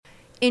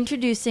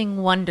Introducing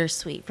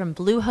Wondersuite from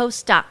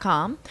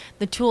Bluehost.com,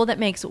 the tool that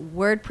makes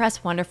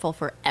WordPress wonderful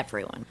for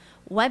everyone.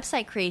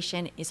 Website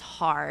creation is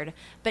hard,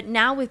 but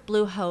now with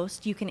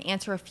Bluehost, you can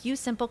answer a few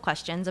simple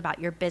questions about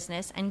your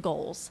business and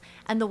goals,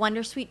 and the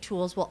Wondersuite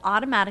tools will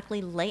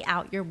automatically lay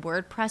out your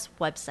WordPress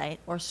website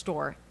or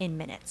store in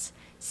minutes.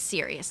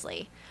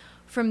 Seriously.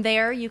 From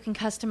there, you can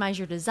customize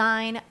your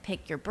design,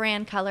 pick your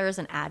brand colors,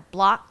 and add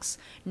blocks.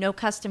 No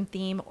custom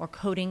theme or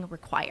coding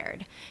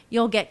required.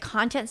 You'll get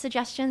content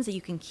suggestions that you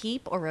can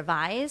keep or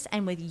revise,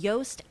 and with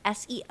Yoast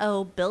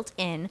SEO built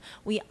in,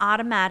 we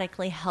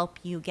automatically help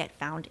you get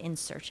found in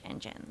search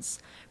engines.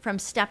 From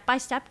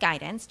step-by-step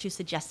guidance to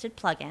suggested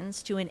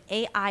plugins to an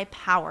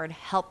AI-powered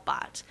help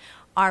bot,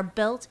 our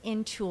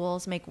built-in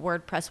tools make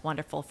WordPress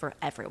wonderful for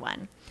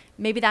everyone.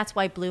 Maybe that's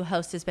why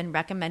Bluehost has been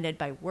recommended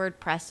by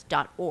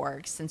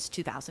WordPress.org since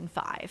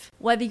 2005.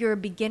 Whether you're a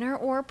beginner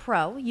or a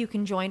pro, you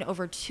can join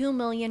over 2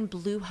 million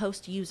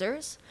Bluehost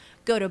users.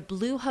 Go to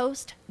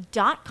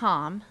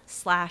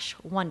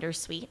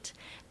bluehost.com/wondersuite.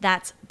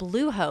 That's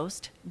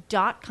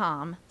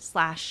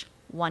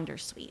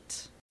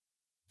bluehost.com/wondersuite.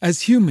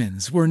 As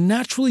humans, we're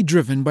naturally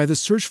driven by the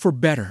search for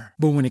better.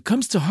 But when it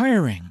comes to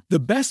hiring, the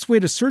best way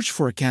to search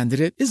for a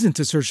candidate isn't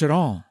to search at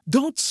all.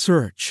 Don't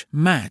search,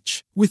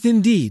 match with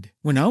Indeed.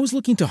 When I was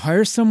looking to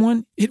hire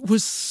someone, it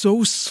was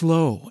so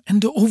slow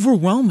and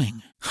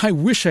overwhelming. I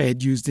wish I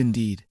had used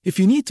Indeed. If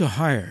you need to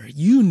hire,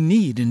 you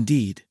need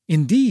Indeed.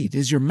 Indeed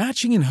is your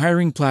matching and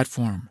hiring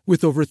platform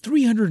with over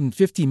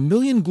 350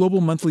 million global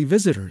monthly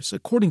visitors,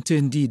 according to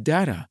Indeed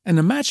data, and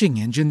a matching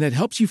engine that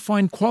helps you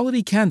find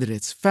quality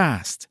candidates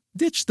fast.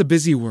 Ditch the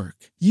busy work.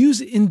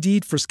 Use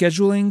Indeed for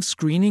scheduling,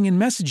 screening,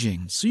 and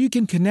messaging so you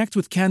can connect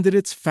with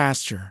candidates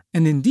faster.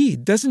 And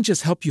Indeed doesn't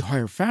just help you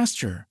hire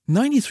faster.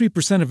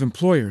 93% of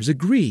employers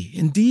agree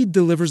Indeed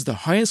delivers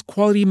the highest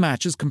quality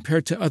matches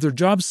compared to other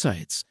job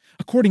sites,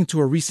 according to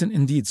a recent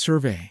Indeed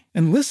survey.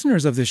 And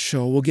listeners of this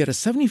show will get a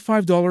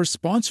 $75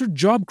 sponsored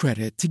job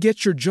credit to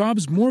get your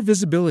jobs more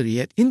visibility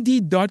at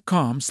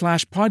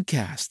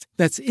Indeed.com/podcast.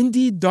 That's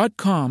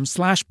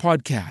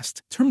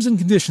Indeed.com/podcast. Terms and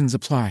conditions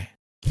apply.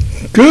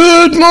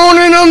 Good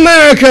morning,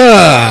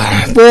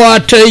 America. Boy, I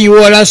tell you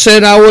what, I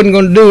said I wasn't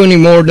going to do any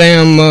more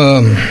damn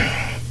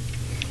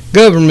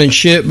government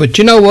shit, but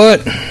you know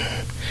what?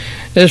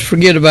 Let's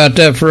forget about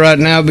that for right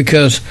now,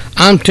 because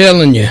I'm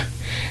telling you,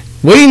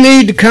 we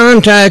need to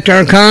contact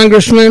our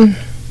congressmen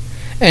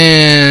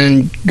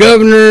and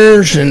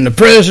governors and the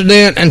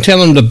president and tell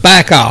them to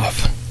back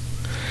off.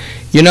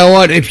 You know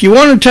what? If you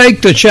want to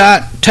take the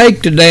shot,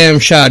 take the damn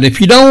shot. If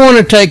you don't want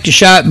to take the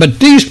shot, but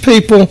these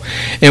people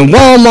in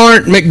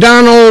Walmart,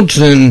 McDonald's,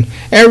 and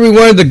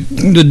everywhere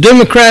the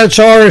Democrats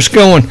are is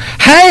going,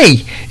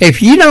 hey,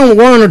 if you don't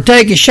want to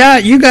take a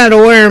shot, you got to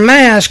wear a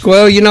mask.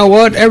 Well, you know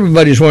what?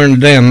 Everybody's wearing a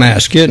damn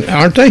mask,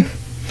 aren't they?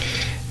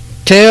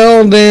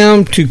 Tell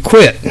them to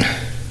quit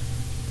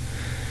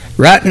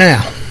right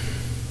now.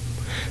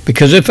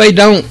 Because if they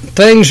don't,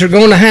 things are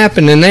going to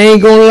happen and they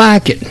ain't going to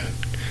like it.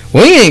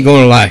 We ain't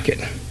going to like it.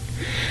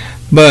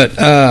 But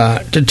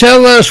to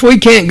tell us we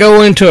can't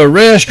go into a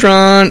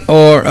restaurant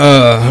or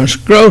a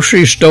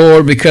grocery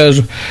store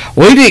because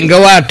we didn't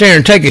go out there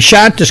and take a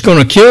shot that's going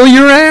to kill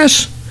your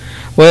ass,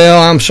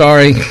 well, I'm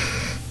sorry.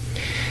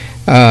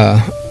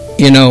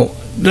 You know,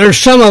 there's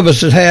some of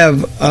us that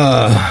have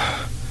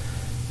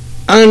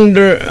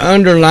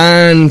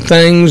underlying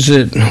things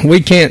that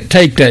we can't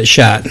take that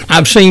shot.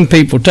 I've seen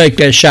people take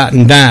that shot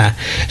and die.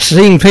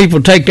 Seen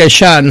people take that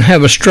shot and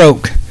have a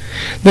stroke.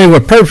 They were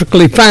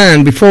perfectly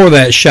fine before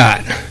that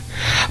shot.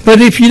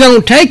 But if you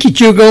don't take it,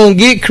 you're going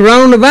to get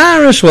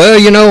coronavirus. Well,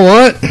 you know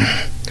what?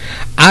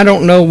 I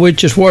don't know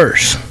which is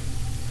worse.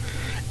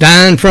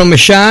 Dying from a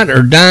shot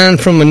or dying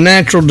from a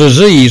natural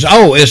disease.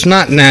 Oh, it's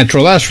not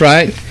natural. That's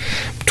right.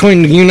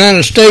 Between the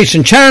United States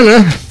and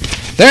China,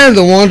 they're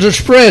the ones that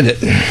spread it.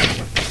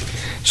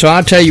 So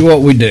I'll tell you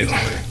what we do.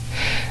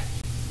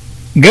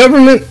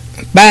 Government,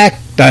 back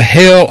the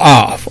hell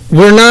off.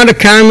 We're not a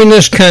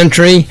communist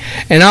country,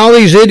 and all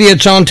these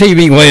idiots on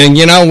TV, well,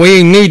 you know,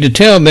 we need to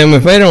tell them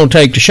if they don't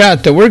take the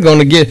shot that we're going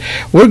to make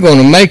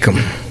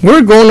them.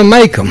 We're going to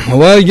make them.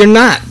 Well, you're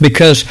not,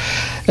 because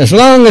as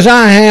long as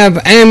I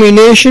have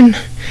ammunition,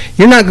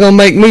 you're not going to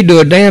make me do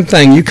a damn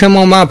thing. You come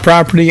on my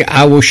property,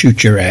 I will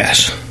shoot your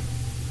ass.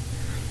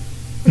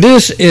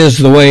 This is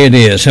the way it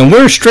is. And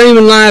we're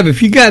streaming live.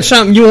 If you got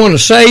something you want to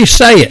say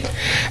it.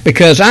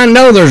 Because I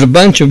know there's a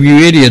bunch of you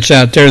idiots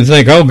out there that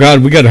think, oh,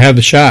 God, we got to have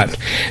the shot.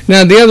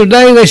 Now, the other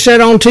day they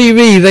said on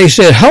TV, they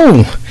said,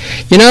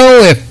 you know,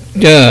 if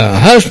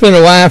husband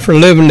and wife are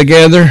living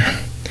together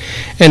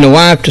and the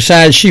wife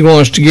decides she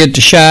wants to get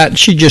the shot,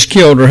 she just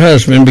killed her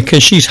husband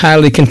because she's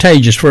highly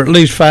contagious for at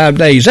least 5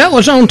 days. That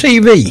was on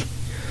TV.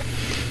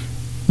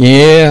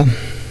 Yeah.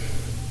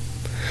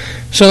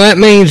 So that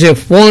means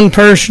if one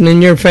person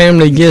in your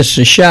family gets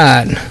the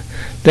shot,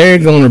 they're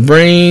going to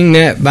bring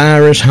that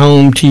virus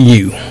home to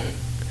you.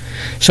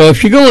 So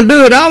if you're going to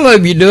do it, all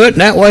of you do it.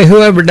 That way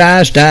whoever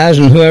dies, dies,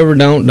 and whoever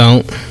don't.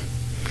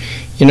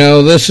 You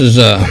know, this is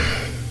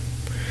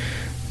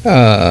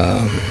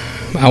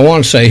I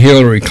want to say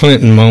Hillary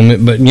Clinton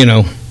moment, but you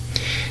know,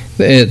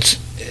 it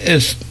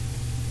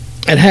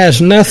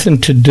has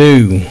nothing to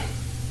do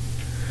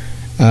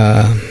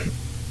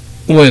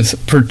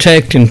with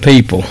protecting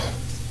people.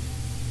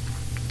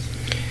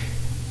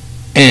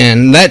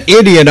 And that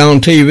idiot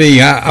on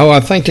TV, I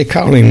think they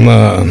call him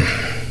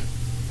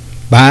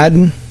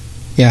Biden.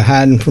 Yeah,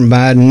 hiding from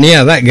Biden.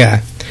 Yeah, that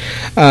guy.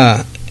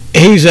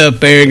 He's up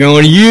there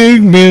going,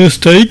 you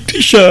must take the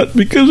shot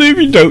because if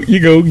you don't, you're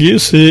going to get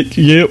sick.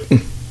 Yep.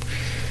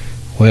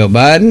 Well,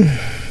 Biden,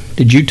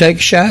 did you take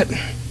a shot?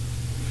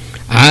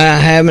 I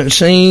haven't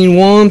seen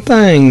one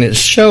thing that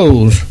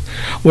shows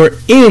where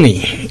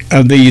any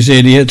of these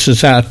idiots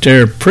that's out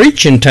there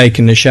preaching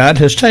taking the shot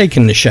has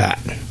taken the shot.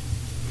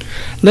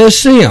 Let's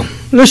see them.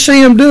 Let's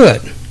see them do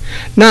it.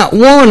 Not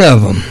one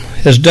of them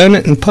has done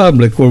it in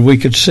public where we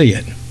could see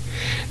it,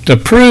 to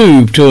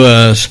prove to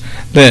us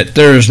that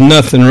there's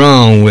nothing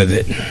wrong with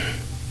it.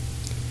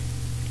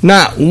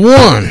 Not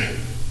one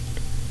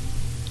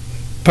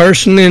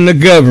person in the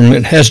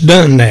government has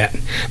done that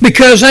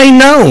because they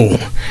know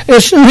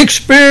it's an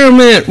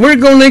experiment. We're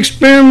going to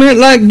experiment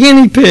like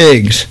guinea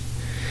pigs.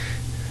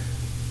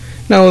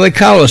 No, they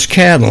call us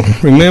cattle.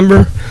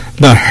 Remember?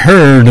 The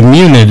herd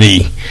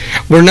immunity.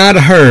 We're not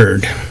a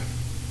herd.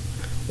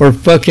 We're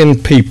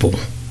fucking people.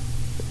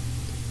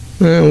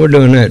 We're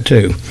doing that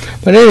too.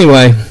 But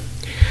anyway,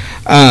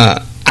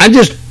 I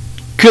just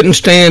couldn't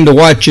stand to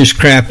watch this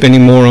crap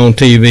anymore on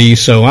TV,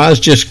 so I was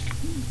just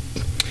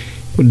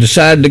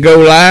decided to go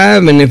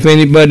live, and if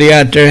anybody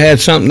out there had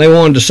something they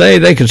wanted to say,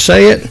 they could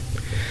say it.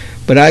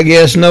 But I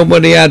guess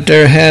nobody out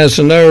there has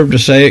the nerve to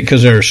say it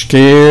because they're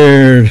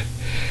scared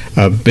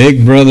of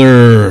Big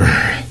Brother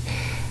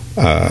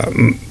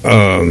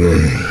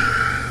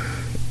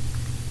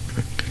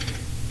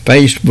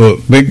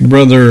Facebook, Big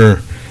Brother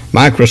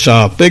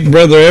Microsoft, Big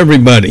Brother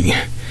everybody.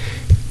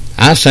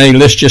 I say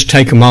let's just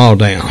take them all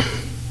down.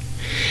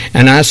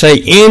 And I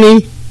say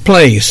any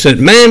place that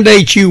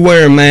mandates you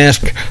wear a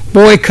mask,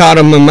 boycott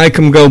them and make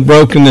them go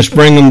broke and just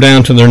bring them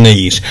down to their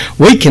knees.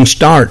 We can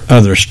start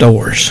other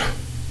stores.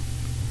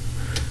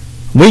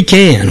 We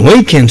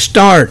can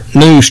start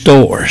new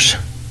stores.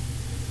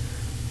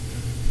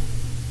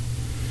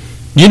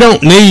 You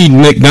don't need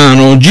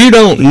McDonald's. You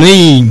don't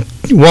need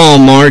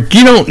Walmart.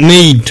 You don't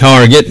need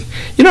Target.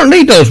 You don't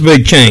need those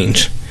big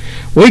chains.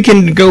 We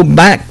can go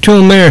back to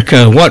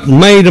America, what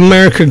made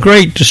America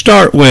great to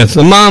start with,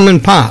 the mom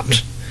and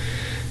pops.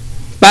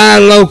 Buy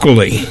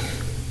locally.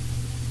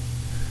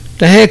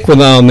 The heck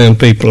with all them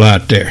people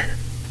out there.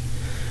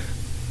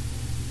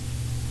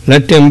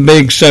 Let them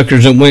big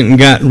suckers that went and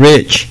got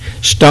rich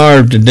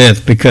starve to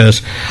death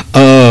because,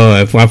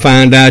 if I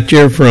find out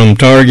you're from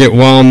Target,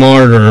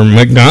 Walmart, or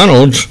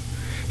McDonald's,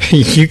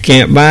 you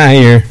can't buy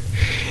here.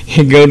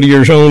 You go to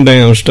your own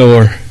damn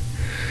store.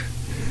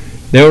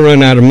 They'll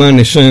run out of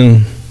money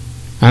soon.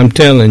 I'm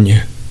telling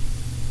you.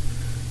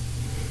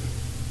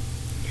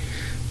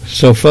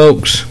 So,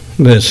 folks,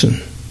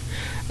 listen.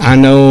 I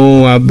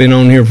know I've been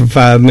on here for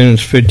 5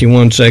 minutes,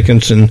 51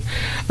 seconds, and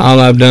all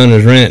I've done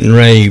is rant and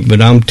rave,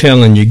 but I'm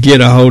telling you,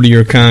 get a hold of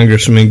your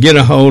congressmen, get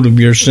a hold of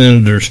your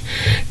senators.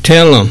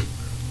 Tell them,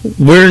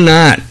 we're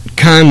not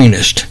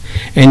communist,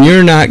 and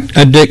you're not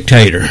a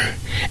dictator.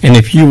 And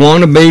if you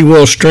want to be,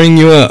 we'll string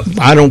you up.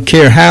 I don't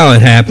care how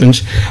it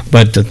happens,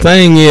 but the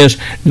thing is,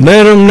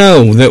 let them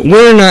know that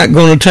we're not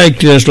going to take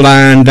this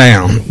lying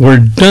down. We're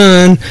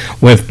done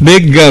with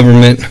big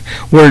government.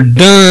 We're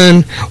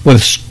done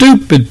with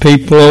stupid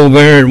people over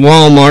there at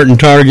Walmart and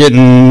Target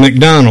and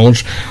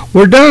McDonald's.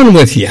 We're done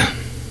with you.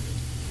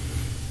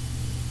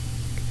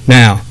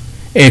 Now,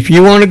 if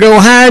you want to go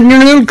hide in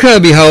your little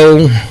cubby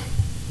hole,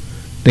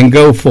 then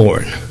go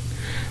for it.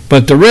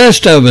 But the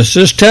rest of us,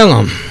 just tell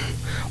them,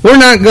 we're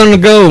not going to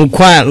go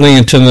quietly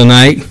into the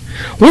night.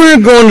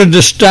 We're going to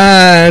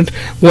decide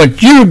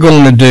what you're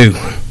going to do.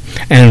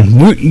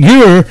 And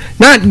you're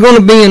not going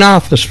to be in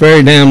office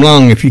very damn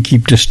long if you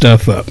keep this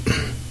stuff up.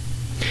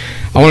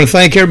 I want to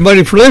thank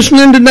everybody for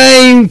listening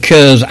today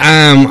because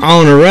I'm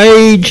on a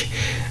rage.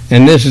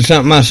 And this is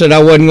something I said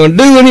I wasn't going to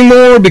do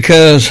anymore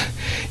because,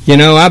 you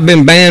know, I've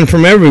been banned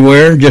from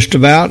everywhere, just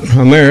about,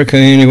 America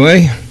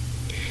anyway.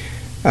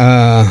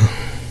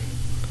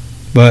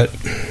 But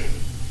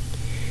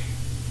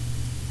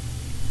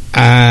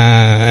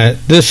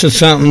this is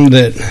something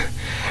that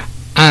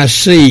I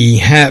see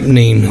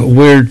happening.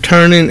 We're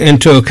turning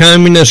into a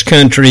communist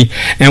country,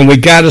 and we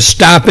got to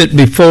stop it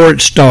before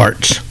it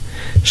starts.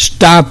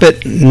 Stop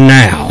it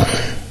now.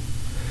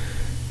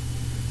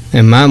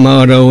 And my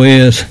motto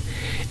is,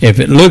 if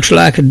it looks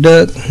like a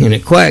duck and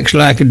it quacks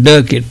like a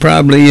duck, it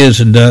probably is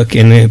a duck.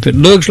 And if it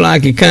looks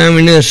like a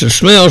communist, it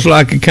smells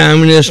like a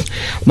communist,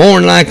 more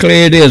than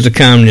likely it is a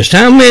communist.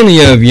 How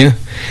many of you,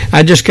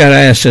 I just got to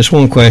ask this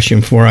one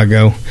question before I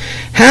go.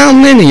 How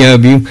many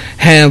of you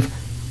have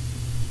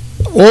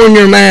worn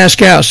your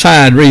mask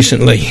outside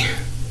recently?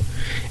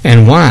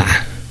 And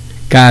why?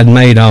 God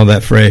made all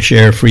that fresh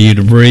air for you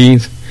to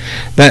breathe.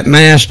 That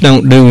mask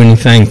don't do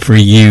anything for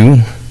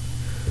you.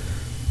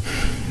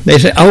 They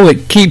say, oh,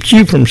 it keeps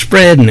you from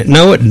spreading it.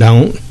 No, it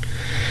don't.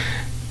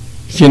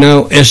 You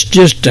know, it's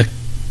just a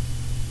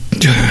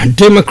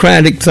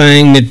Democratic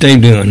thing that they're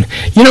doing.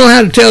 You know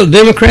how to tell a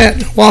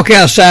Democrat? Walk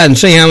outside and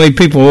see how many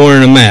people are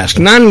wearing a mask.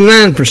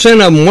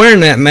 99% of them wearing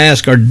that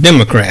mask are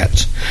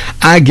Democrats.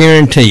 I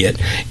guarantee it.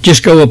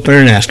 Just go up there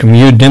and ask them,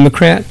 you a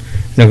Democrat?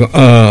 And they'll go,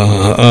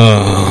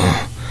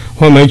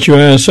 what made you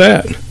ask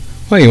that?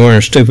 Well, you're wearing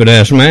a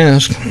stupid-ass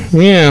mask.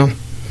 Yeah.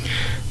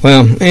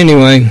 Well,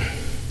 anyway,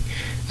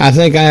 I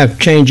think I have to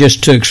change this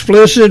to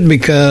explicit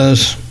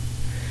because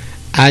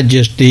I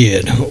just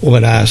did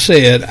what I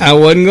said I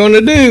wasn't going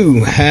to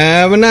do.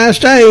 Have a nice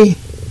day.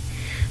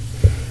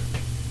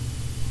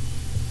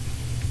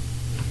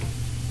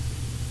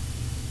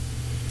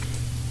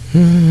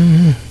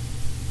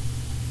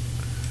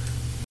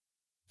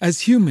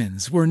 As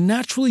humans, we're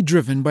naturally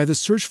driven by the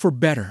search for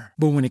better.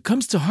 But when it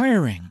comes to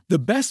hiring, the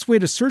best way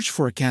to search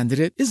for a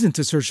candidate isn't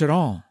to search at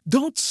all.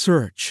 Don't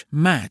search,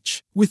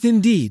 match with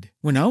Indeed.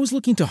 When I was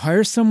looking to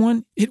hire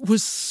someone, it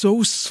was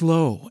so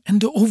slow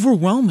and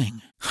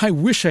overwhelming. I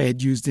wish I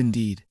had used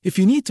Indeed. If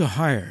you need to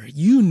hire,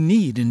 you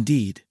need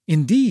Indeed.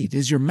 Indeed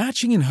is your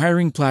matching and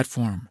hiring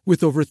platform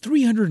with over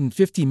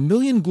 350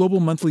 million global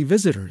monthly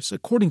visitors,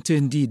 according to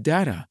Indeed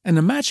data, and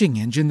a matching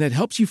engine that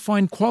helps you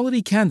find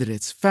quality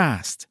candidates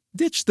fast.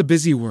 Ditch the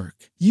busy work.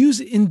 Use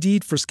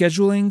Indeed for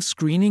scheduling,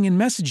 screening, and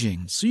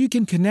messaging so you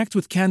can connect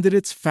with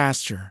candidates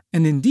faster.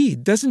 And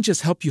Indeed doesn't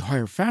just help you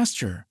hire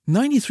faster.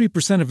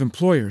 93% of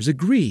employers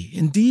agree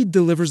Indeed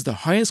delivers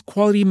the highest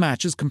quality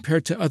matches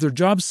compared to other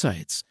job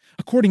sites,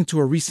 according to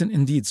a recent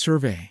Indeed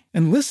survey.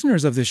 And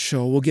listeners of this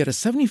show will get a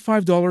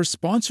 $75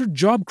 sponsored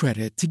job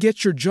credit to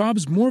get your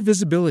jobs more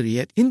visibility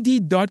at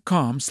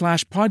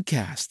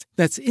Indeed.com/podcast.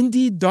 That's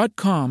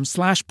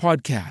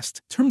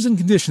Indeed.com/podcast. Terms and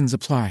conditions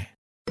apply.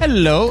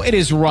 Hello, it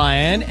is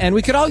Ryan, and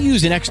we could all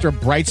use an extra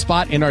bright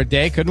spot in our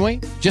day, couldn't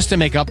we? Just to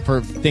make up for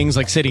things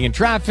like sitting in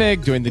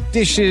traffic, doing the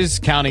dishes,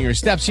 counting your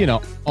steps, you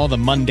know, all the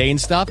mundane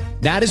stuff.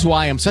 That is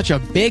why I'm such a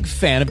big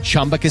fan of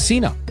Chumba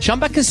Casino.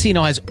 Chumba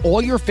Casino has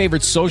all your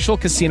favorite social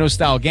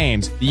casino-style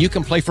games that you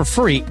can play for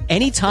free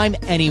anytime,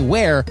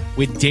 anywhere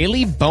with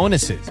daily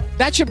bonuses.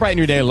 That should brighten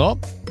your day a little.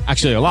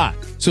 Actually, a lot.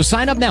 So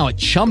sign up now at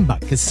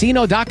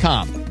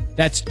ChumbaCasino.com.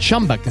 That's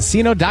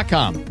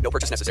ChumbaCasino.com. No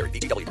purchase necessary.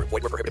 VGW Group.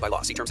 Void where prohibited by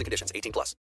law. See terms and conditions. 18+.